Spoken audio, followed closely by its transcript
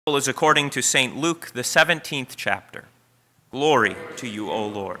Is according to St. Luke, the 17th chapter. Glory to you, O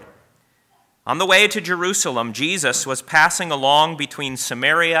Lord. On the way to Jerusalem, Jesus was passing along between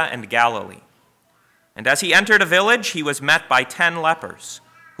Samaria and Galilee. And as he entered a village, he was met by 10 lepers,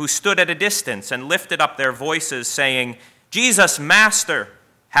 who stood at a distance and lifted up their voices, saying, "Jesus, Master,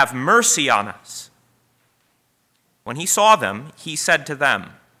 have mercy on us." When he saw them, he said to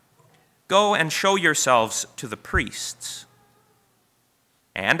them, "Go and show yourselves to the priests."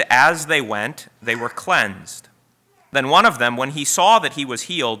 And as they went, they were cleansed. Then one of them, when he saw that he was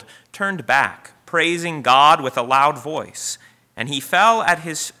healed, turned back, praising God with a loud voice. And he fell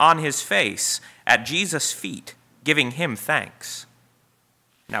on his face at Jesus' feet, giving him thanks.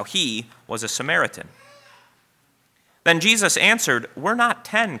 Now he was a Samaritan. Then Jesus answered, "Were not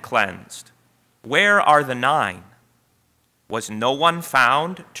 10 cleansed? Where are the 9? Was no one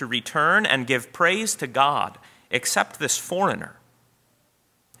found to return and give praise to God except this foreigner?"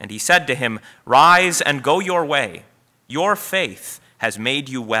 And he said to him, "Rise and go your way. Your faith has made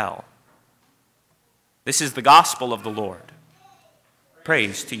you well." This is the gospel of the Lord.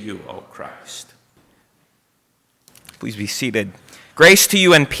 Praise to you, O Christ. Please be seated. Grace to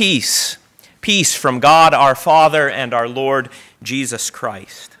you and peace. Peace from God our Father and our Lord Jesus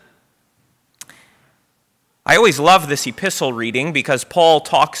Christ. I always love this epistle reading because Paul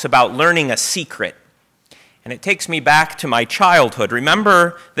talks about learning a secret. And it takes me back to my childhood.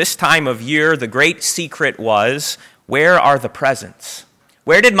 Remember, this time of year, the great secret was, where are the presents?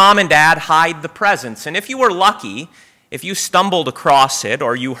 Where did mom and dad hide the presents? And if you were lucky, if you stumbled across it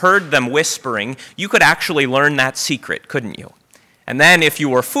or you heard them whispering, you could actually learn that secret, couldn't you? And then if you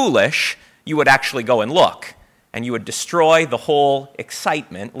were foolish, you would actually go and look. And you would destroy the whole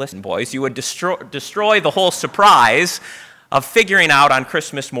excitement. Listen, boys, you would destroy the whole surprise of figuring out on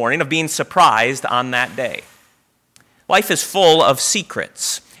Christmas morning, of being surprised on that day. Life is full of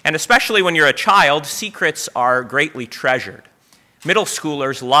secrets, and especially when you're a child, secrets are greatly treasured. Middle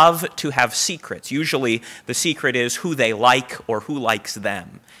schoolers love to have secrets. Usually the secret is who they like or who likes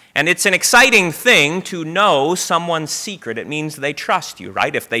them. And it's an exciting thing to know someone's secret. It means they trust you,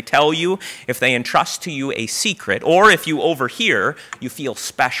 right? If they tell you, if they entrust to you a secret, or if you overhear, you feel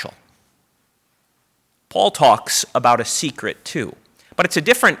special. Paul talks about a secret too, but it's a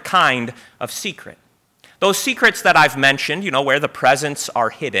different kind of secret. Those secrets that I've mentioned, where the presents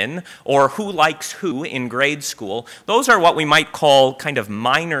are hidden, or who likes who in grade school, those are what we might call kind of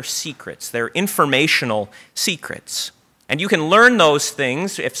minor secrets. They're informational secrets. And you can learn those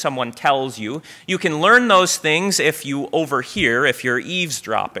things if someone tells you. You can learn those things if you overhear, if you're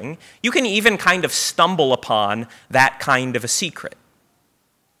eavesdropping. You can even kind of stumble upon that kind of a secret.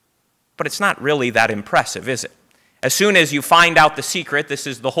 But it's not really that impressive, is it? As soon as you find out the secret, this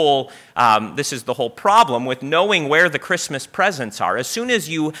is the whole problem with knowing where the Christmas presents are. As soon as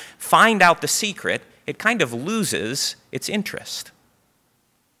you find out the secret, it kind of loses its interest.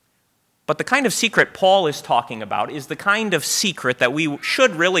 But the kind of secret Paul is talking about is the kind of secret that we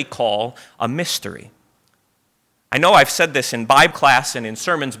should really call a mystery. I know I've said this in Bible class and in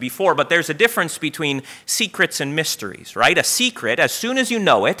sermons before, but there's a difference between secrets and mysteries, right? A secret, as soon as you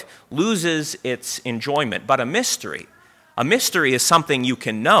know it, loses its enjoyment. But a mystery is something you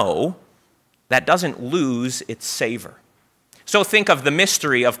can know that doesn't lose its savor. So think of the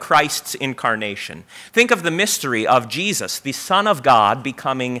mystery of Christ's incarnation. Think of the mystery of Jesus, the Son of God,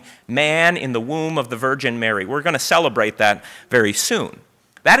 becoming man in the womb of the Virgin Mary. We're going to celebrate that very soon.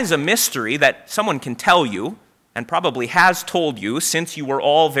 That is a mystery that someone can tell you, and probably has told you since you were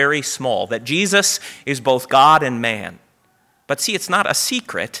all very small, that Jesus is both God and man. But see, it's not a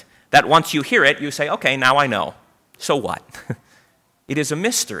secret that once you hear it, you say, okay, now I know. So what? It is a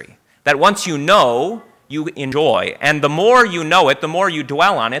mystery that once you know, you enjoy. And the more you know it, the more you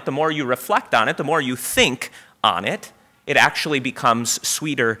dwell on it, the more you reflect on it, the more you think on it, it actually becomes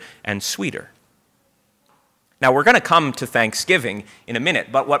sweeter and sweeter. Now, we're going to come to Thanksgiving in a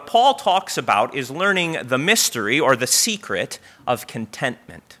minute, but what Paul talks about is learning the mystery or the secret of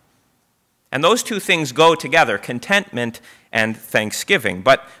contentment. And those two things go together, contentment and thanksgiving.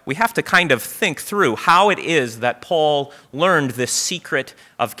 But we have to kind of think through how it is that Paul learned this secret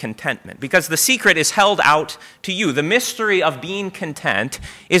of contentment. Because the secret is held out to you. The mystery of being content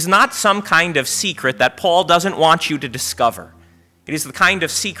is not some kind of secret that Paul doesn't want you to discover. It is the kind of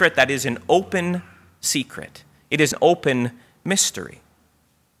secret that is an open secret. It is an open mystery.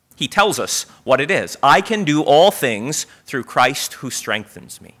 He tells us what it is. I can do all things through Christ who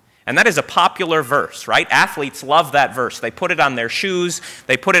strengthens me. And that is a popular verse, right? Athletes love that verse. They put it on their shoes,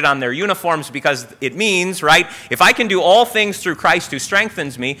 they put it on their uniforms because it means, right, if I can do all things through Christ who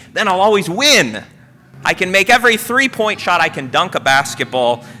strengthens me, then I'll always win. I can make every three-point shot. I can dunk a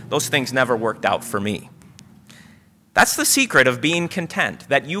basketball. Those things never worked out for me. That's the secret of being content,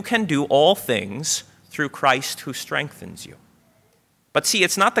 that you can do all things through Christ who strengthens you. But see,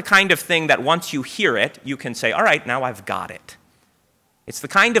 it's not the kind of thing that once you hear it, you can say, all right, now I've got it. It's the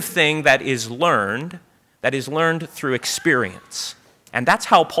kind of thing that is learned through experience. And that's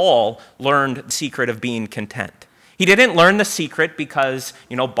how Paul learned the secret of being content. He didn't learn the secret because,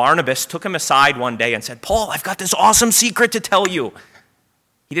 Barnabas took him aside one day and said, Paul, I've got this awesome secret to tell you.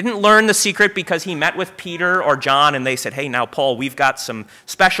 He didn't learn the secret because he met with Peter or John and they said, hey, now, Paul, we've got some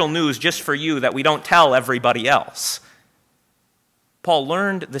special news just for you that we don't tell everybody else. Paul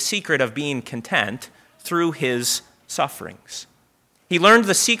learned the secret of being content through his sufferings. He learned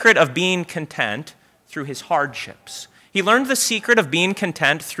the secret of being content through his hardships. He learned the secret of being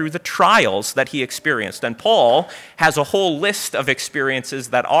content through the trials that he experienced. And Paul has a whole list of experiences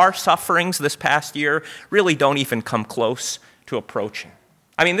that our sufferings this past year really don't even come close to approaching.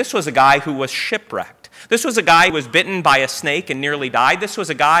 I mean, this was a guy who was shipwrecked. This was a guy who was bitten by a snake and nearly died. This was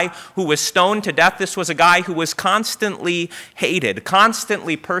a guy who was stoned to death. This was a guy who was constantly hated,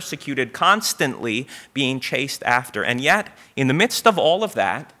 constantly persecuted, constantly being chased after. And yet, in the midst of all of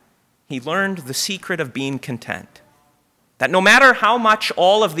that, he learned the secret of being content. That no matter how much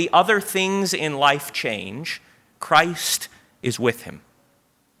all of the other things in life change, Christ is with him.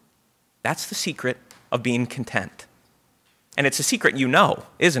 That's the secret of being content. And it's a secret you know,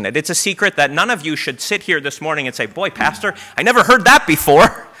 isn't it? It's a secret that none of you should sit here this morning and say, boy, Pastor, I never heard that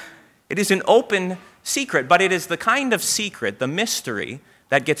before. It is an open secret, but it is the kind of secret, the mystery,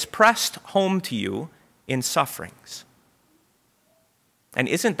 that gets pressed home to you in sufferings. And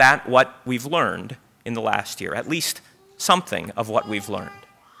isn't that what we've learned in the last year? At least something of what we've learned.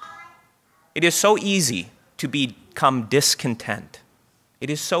 It is so easy to become discontent. It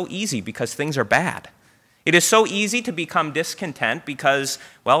is so easy because things are bad. It is so easy to become discontent because,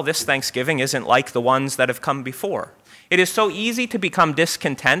 well, this Thanksgiving isn't like the ones that have come before. It is so easy to become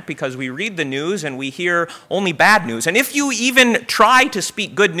discontent because we read the news and we hear only bad news. And if you even try to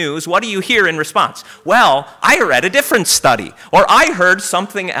speak good news, what do you hear in response? Well, I read a different study, or I heard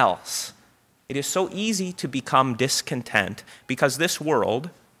something else. It is so easy to become discontent because this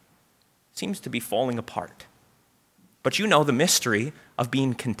world seems to be falling apart. But you know the mystery of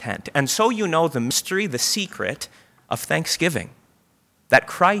being content. And so you know the mystery, the secret of Thanksgiving. That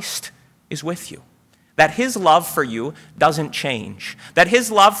Christ is with you. That his love for you doesn't change. That his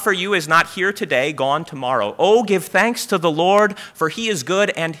love for you is not here today, gone tomorrow. Oh, give thanks to the Lord, for he is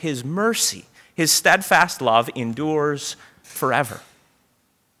good, and his mercy, his steadfast love, endures forever.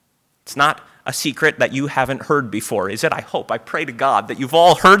 It's not a secret that you haven't heard before, is it? I hope, I pray to God that you've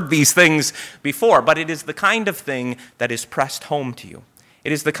all heard these things before, but it is the kind of thing that is pressed home to you.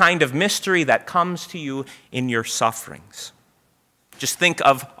 It is the kind of mystery that comes to you in your sufferings. Just think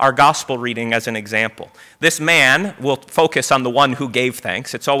of our gospel reading as an example. This man will focus on the one who gave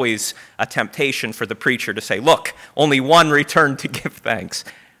thanks. It's always a temptation for the preacher to say, look, only one returned to give thanks.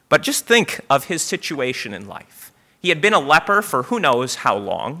 But just think of his situation in life. He had been a leper for who knows how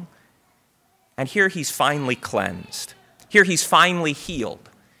long. And here he's finally cleansed. Here he's finally healed.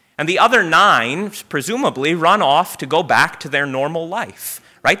 And the other 9, presumably, run off to go back to their normal life,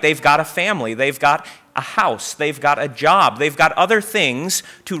 right? They've got a family, they've got a house, they've got a job, they've got other things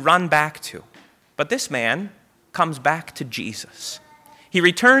to run back to. But this man comes back to Jesus. He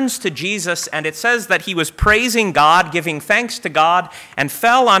returns to Jesus, and it says that he was praising God, giving thanks to God, and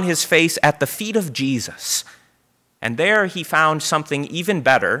fell on his face at the feet of Jesus. And there he found something even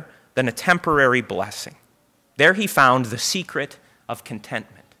better than a temporary blessing. There he found the secret of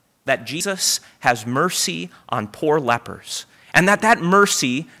contentment, that Jesus has mercy on poor lepers, and that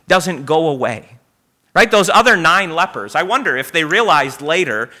mercy doesn't go away. Right? Those other 9 lepers, I wonder if they realized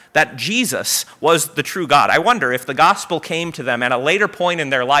later that Jesus was the true God. I wonder if the gospel came to them at a later point in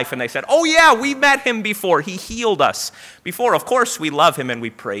their life and they said, oh yeah, we met him before, he healed us before, of course we love him and we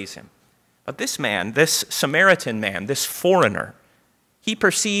praise him. But this man, this Samaritan man, this foreigner, he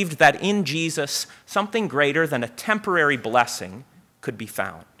perceived that in Jesus, something greater than a temporary blessing could be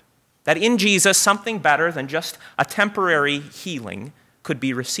found. That in Jesus, something better than just a temporary healing could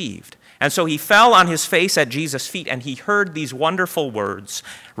be received. And so he fell on his face at Jesus' feet, and he heard these wonderful words,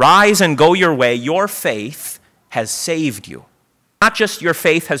 "Rise and go your way, your faith has saved you." Not just your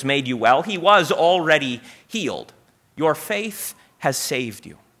faith has made you well, he was already healed. Your faith has saved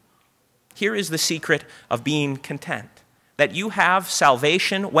you. Here is the secret of being content. That you have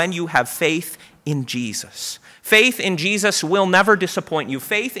salvation when you have faith in Jesus. Faith in Jesus will never disappoint you.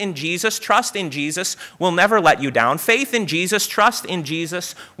 Faith in Jesus, trust in Jesus, will never let you down. Faith in Jesus, trust in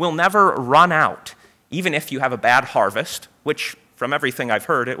Jesus, will never run out even if you have a bad harvest, which from everything I've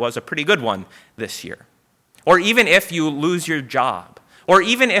heard, it was a pretty good one this year. Or even if you lose your job, or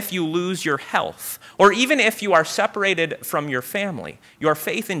even if you lose your health, or even if you are separated from your family, your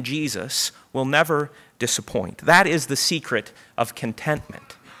faith in Jesus will never disappoint. That is the secret of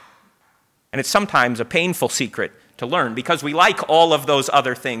contentment. And it's sometimes a painful secret to learn because we like all of those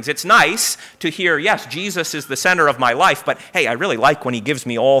other things. It's nice to hear, yes, Jesus is the center of my life, but hey, I really like when he gives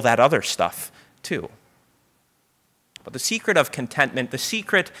me all that other stuff too. But the secret of contentment, the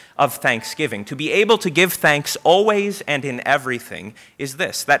secret of thanksgiving, to be able to give thanks always and in everything, is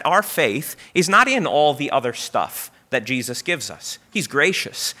this, that our faith is not in all the other stuff that Jesus gives us. He's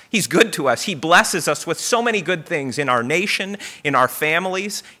gracious. He's good to us. He blesses us with so many good things in our nation, in our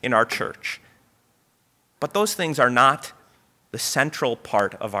families, in our church. But those things are not the central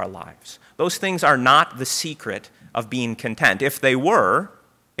part of our lives. Those things are not the secret of being content. If they were,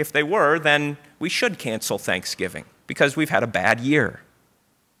 then we should cancel Thanksgiving because we've had a bad year.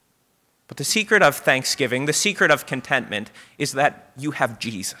 But the secret of thanksgiving, the secret of contentment, is that you have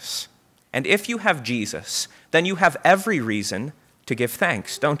Jesus. And if you have Jesus, then you have every reason to give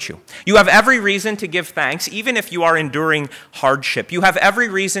thanks, don't you? You have every reason to give thanks, even if you are enduring hardship. You have every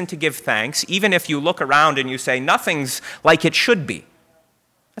reason to give thanks, even if you look around and you say, nothing's like it should be.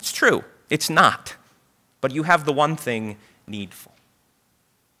 That's true. It's not. But you have the one thing needful.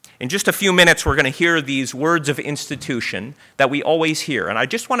 In just a few minutes, we're going to hear these words of institution that we always hear. And I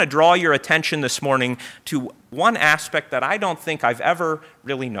just want to draw your attention this morning to one aspect that I don't think I've ever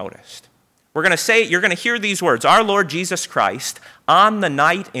really noticed. We're going to say, you're going to hear these words, our Lord Jesus Christ, on the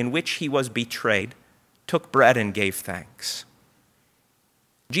night in which he was betrayed, took bread and gave thanks.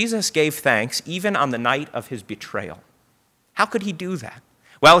 Jesus gave thanks even on the night of his betrayal. How could he do that?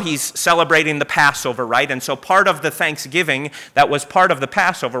 Well, he's celebrating the Passover, right? And so part of the thanksgiving that was part of the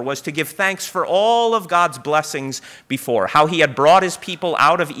Passover was to give thanks for all of God's blessings before, how he had brought his people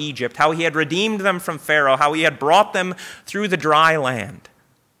out of Egypt, how he had redeemed them from Pharaoh, how he had brought them through the dry land.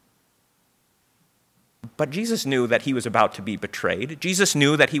 But Jesus knew that he was about to be betrayed. Jesus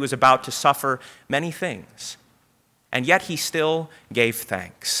knew that he was about to suffer many things. And yet he still gave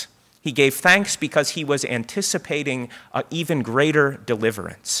thanks. He gave thanks because he was anticipating an even greater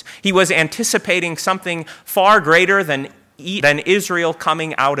deliverance. He was anticipating something far greater than Israel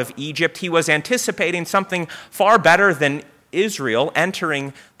coming out of Egypt. He was anticipating something far better than Israel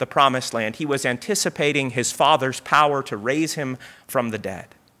entering the promised land. He was anticipating his Father's power to raise him from the dead.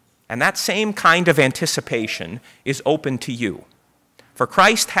 And that same kind of anticipation is open to you. For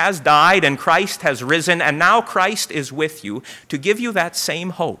Christ has died and Christ has risen, and now Christ is with you to give you that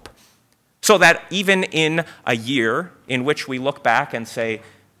same hope. So that even in a year in which we look back and say,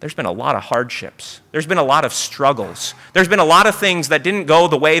 there's been a lot of hardships, there's been a lot of struggles, there's been a lot of things that didn't go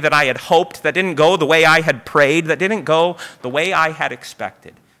the way that I had hoped, that didn't go the way I had prayed, that didn't go the way I had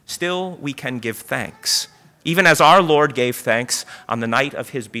expected, still we can give thanks, even as our Lord gave thanks on the night of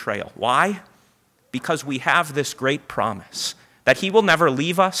his betrayal. Why? Because we have this great promise that he will never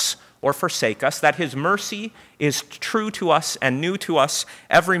leave us or forsake us, that his mercy is true to us and new to us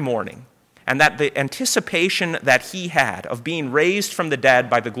every morning, and that the anticipation that he had of being raised from the dead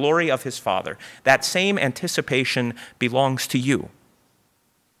by the glory of his Father, that same anticipation belongs to you.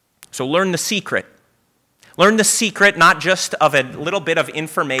 So learn the secret. Learn the secret not just of a little bit of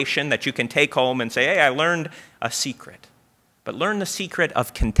information that you can take home and say, hey, I learned a secret. But learn the secret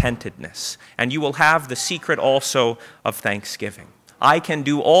of contentedness, and you will have the secret also of thanksgiving. I can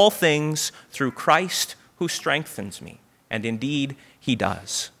do all things through Christ who strengthens me, and indeed he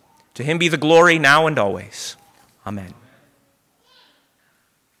does. To him be the glory now and always. Amen.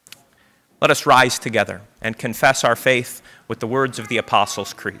 Let us rise together and confess our faith with the words of the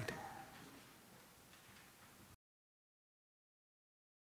Apostles' Creed.